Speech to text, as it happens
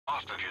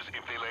hostages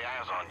if they lay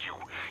eyes on you.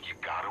 You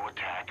gotta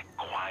attack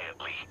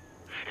quietly.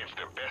 It's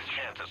their best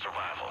chance at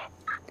survival.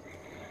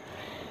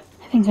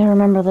 I think I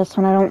remember this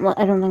one. I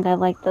don't think I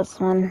like this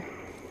one.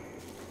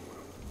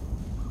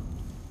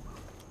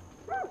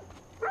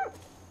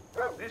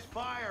 This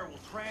fire will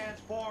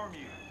transform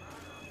you.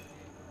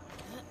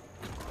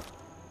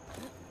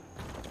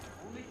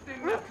 Only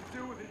thing left to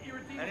do with an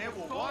irredeemable And it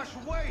will soul wash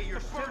away your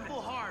is to burn it.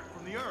 sinful heart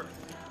from the earth.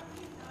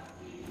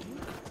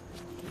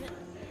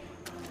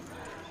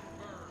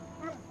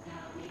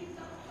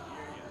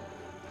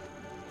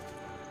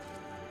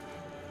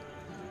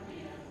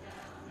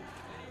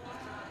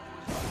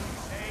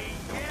 Say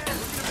yes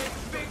to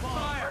this big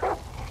fire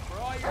for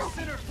all your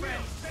sinner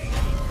friends.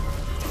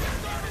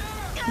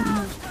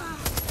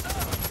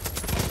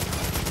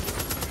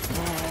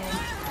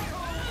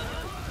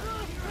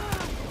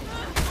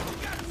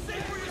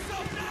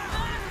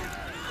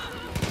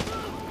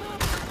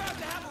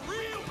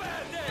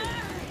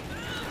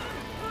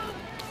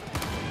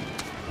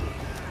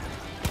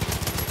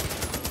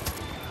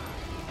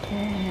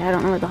 Okay, I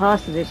don't know where the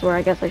hostages were.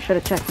 I guess I should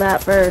have checked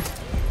that first.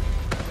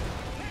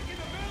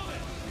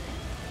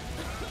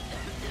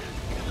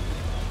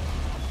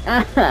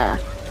 Aha!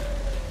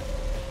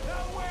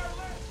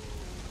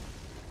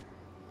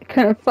 I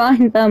couldn't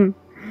find them.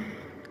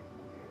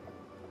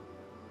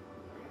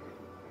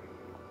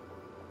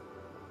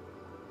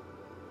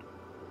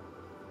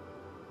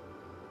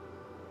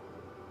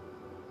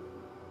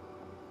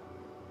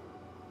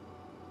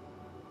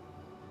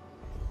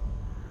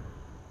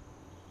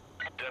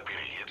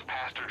 Deputy, it's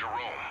Pastor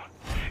Jerome.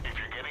 If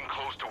you're getting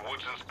close to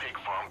Woodson's pig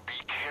farm, be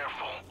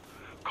careful.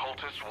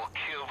 Cultists will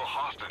kill the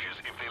hostages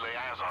if they lay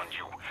eyes on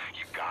you.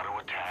 You gotta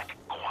attack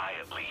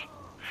quietly.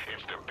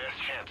 It's their best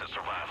chance at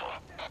survival.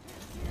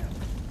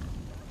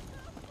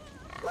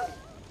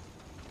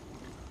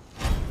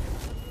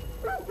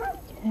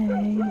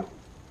 Okay.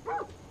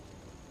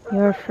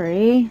 You're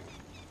free.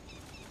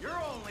 Your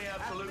only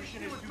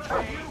absolution is to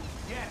pay.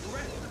 Yes, The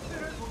rest of the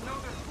sinners will know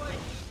their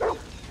place.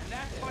 And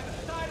that's by the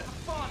side of the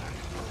Father.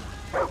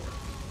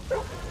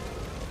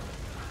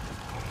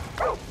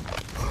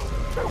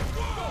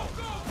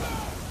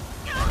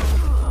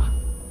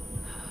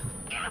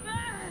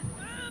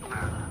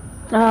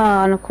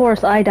 Ah, and of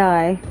course I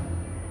die.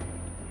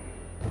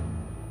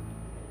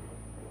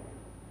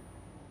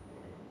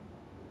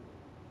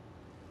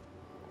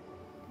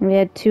 We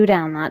had 2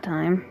 down that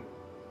time.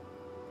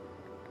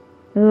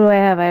 Who do I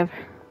have?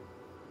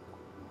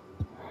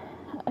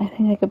 I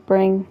think I could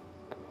bring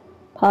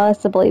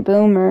possibly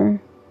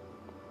Boomer.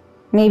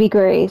 Maybe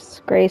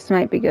Grace. Grace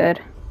might be good.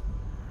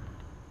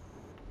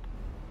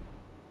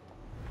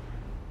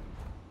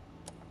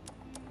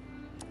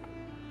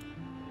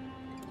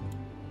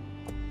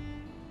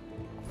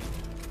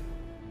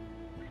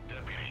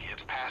 Deputy,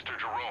 it's Pastor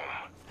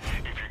Jerome.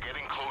 If you're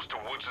getting close to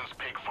Woodson's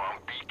pig farm,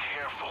 be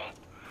careful.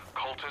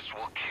 Cultists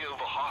will kill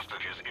the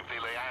hostages if they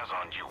lay eyes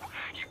on you.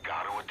 You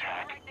gotta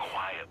attack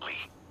quietly.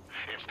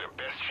 It's their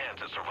best chance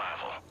at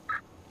survival.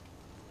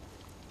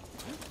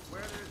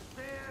 where there's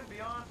sin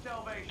beyond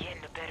salvation.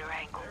 Getting a better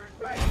angle.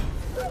 There's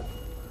faith.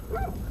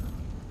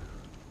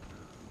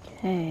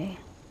 Okay.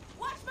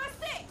 Watch my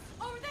six!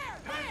 Over there!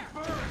 Time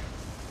There! to burn.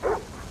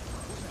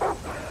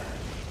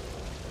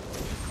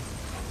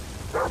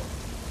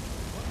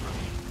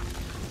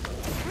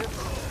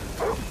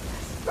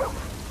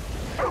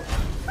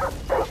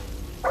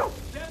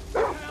 Death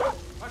and hell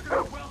are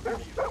gonna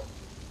welcome you.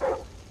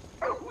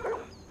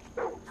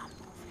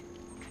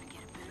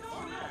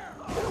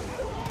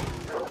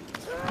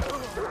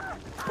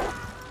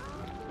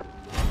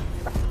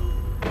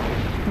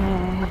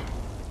 Okay.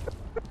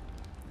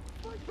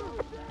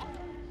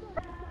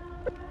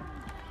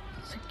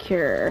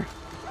 Secure.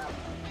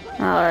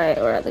 Alright,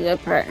 we're at the good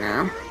part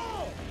now.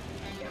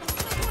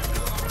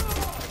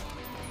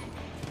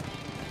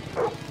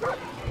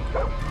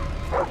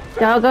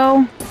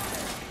 Doggo.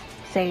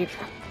 Save.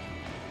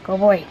 Go,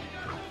 boy.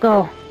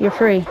 Go. You're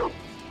free.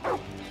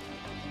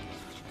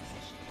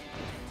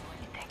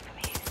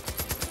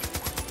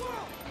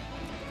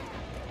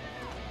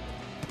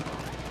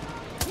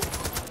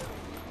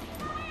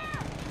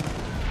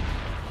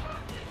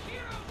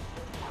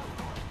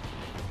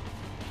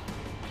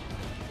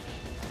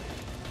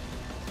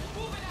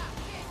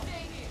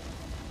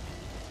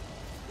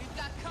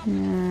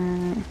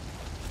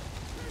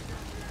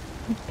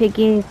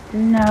 Piggies,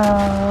 no.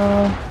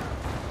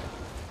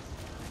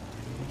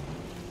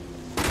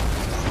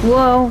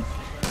 Whoa.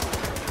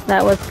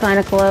 That was kind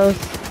of close.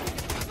 Stay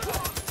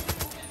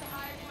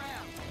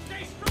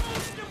strong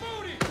and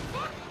devoted!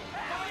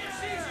 Fire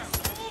sees you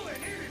soul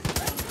and it is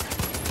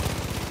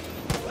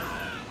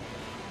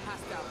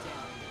Hostile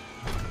down.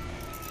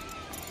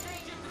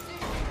 Change your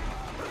position.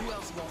 Who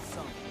else wants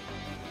some?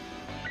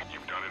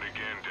 You've done it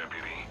again,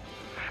 Deputy.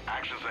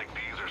 Actions like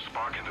these are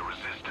sparking the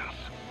resistance.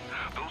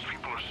 Those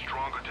people are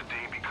stronger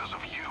today because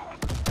of you.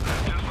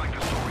 Just like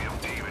the story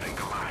of David and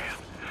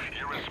Goliath.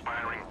 You're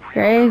inspiring real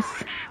Grace.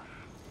 courage.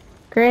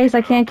 Grace,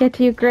 I can't get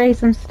to you,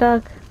 Grace. I'm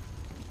stuck.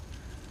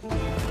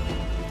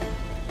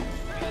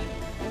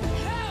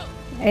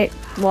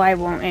 Why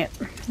won't it?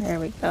 There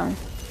we go.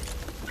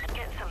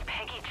 Get some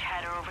Peggy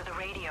chatter over the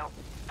radio.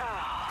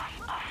 Oh,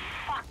 a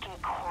fucking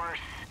course.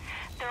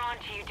 They're on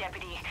to you,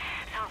 Deputy.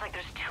 Sounds like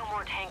there's 2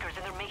 more tankers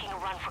and they're making a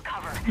run for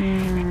cover.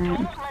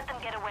 Don't let them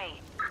get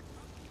away.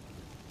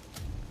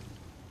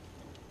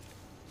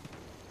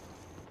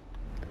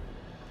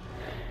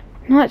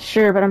 Not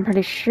sure, but I'm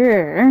pretty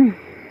sure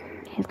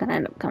he's gonna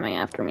end up coming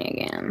after me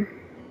again.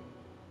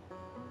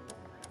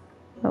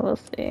 But we'll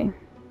see.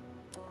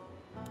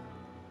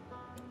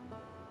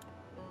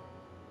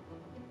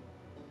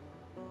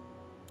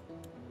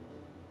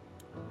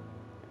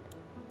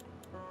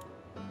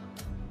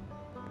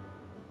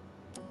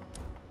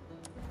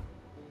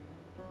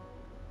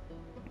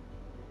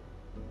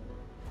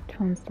 Which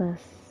one's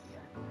this?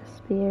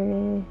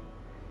 Spirit.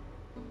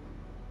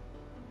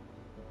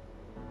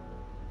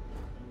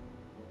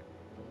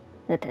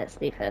 The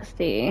testy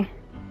festy.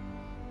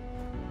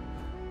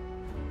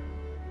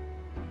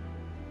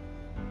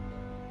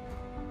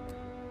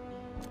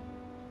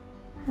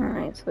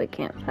 Alright, so we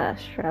can't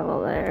fast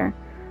travel there.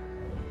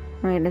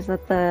 Wait, is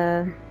that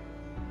the...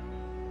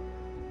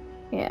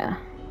 Yeah.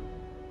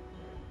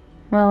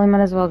 Well, we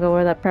might as well go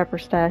where that prepper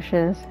stash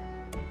is.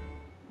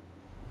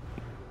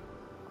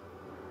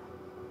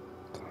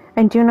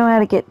 I do know how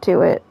to get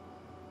to it.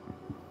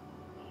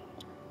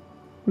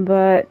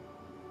 But...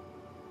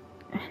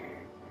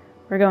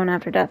 we're going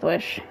after Death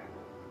Wish.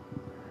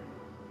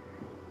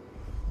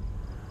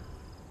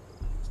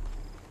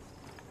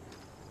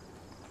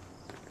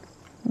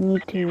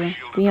 Need to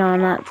be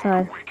on that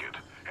side. Wicked,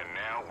 and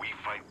now we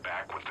fight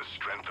back with the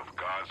strength of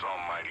God's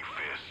almighty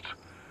fist.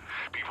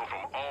 People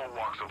from all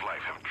walks of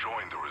life have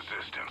joined the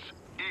resistance,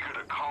 eager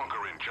to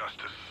conquer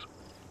injustice.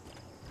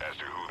 As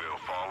to who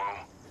they'll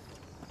follow,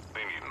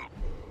 they needn't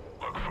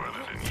look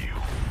further than you.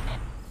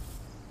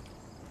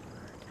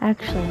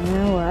 Actually, you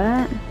know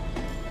what?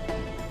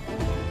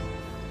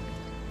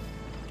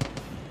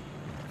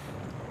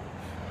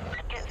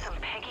 Get some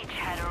Peggy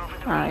chatter over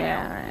the Oh, radio.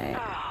 yeah, right.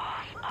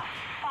 Oh, a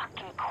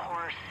fucking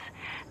course.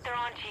 They're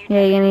on to you.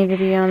 Yeah, you need to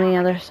be on the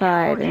other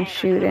side and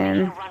shoot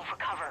in. Run for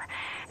cover.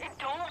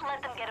 Don't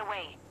let them get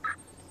away.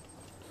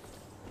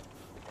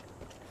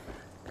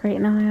 Great,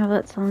 now I have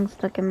that song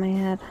stuck in my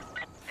head.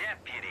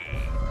 Deputy,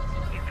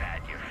 you've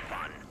had your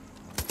fun.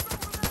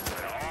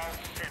 But all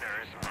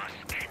sinners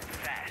must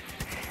confess.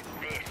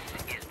 This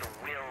is the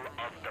will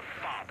of the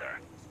Father.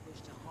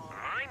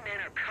 My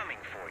men are coming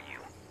for you.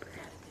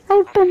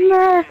 I've been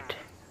marked!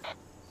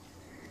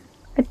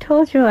 I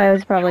told you I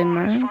was probably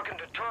marked. Fucking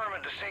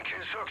determined to sink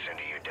his hooks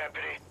into you,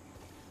 Deputy.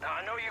 Now,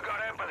 I know you got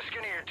out by the skin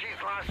of your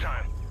teeth last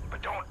time,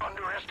 but don't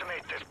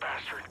underestimate this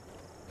bastard.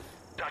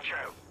 Dutch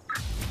out.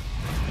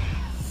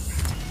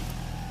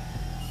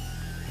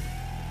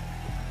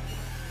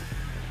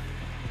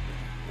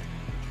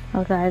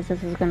 Well guys,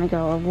 this is gonna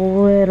go a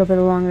little bit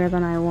longer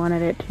than I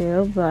wanted it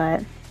to,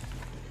 but...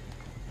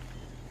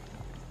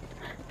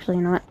 Actually,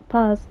 you know what?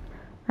 Pause.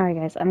 Alright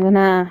guys, I'm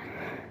gonna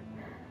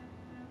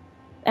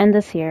end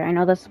this here. I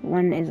know this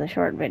one is a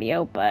short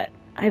video, but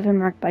I've been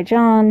marked by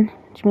John,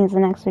 which means the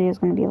next video is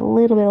gonna be a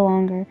little bit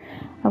longer.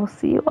 I will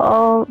see you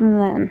all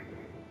then.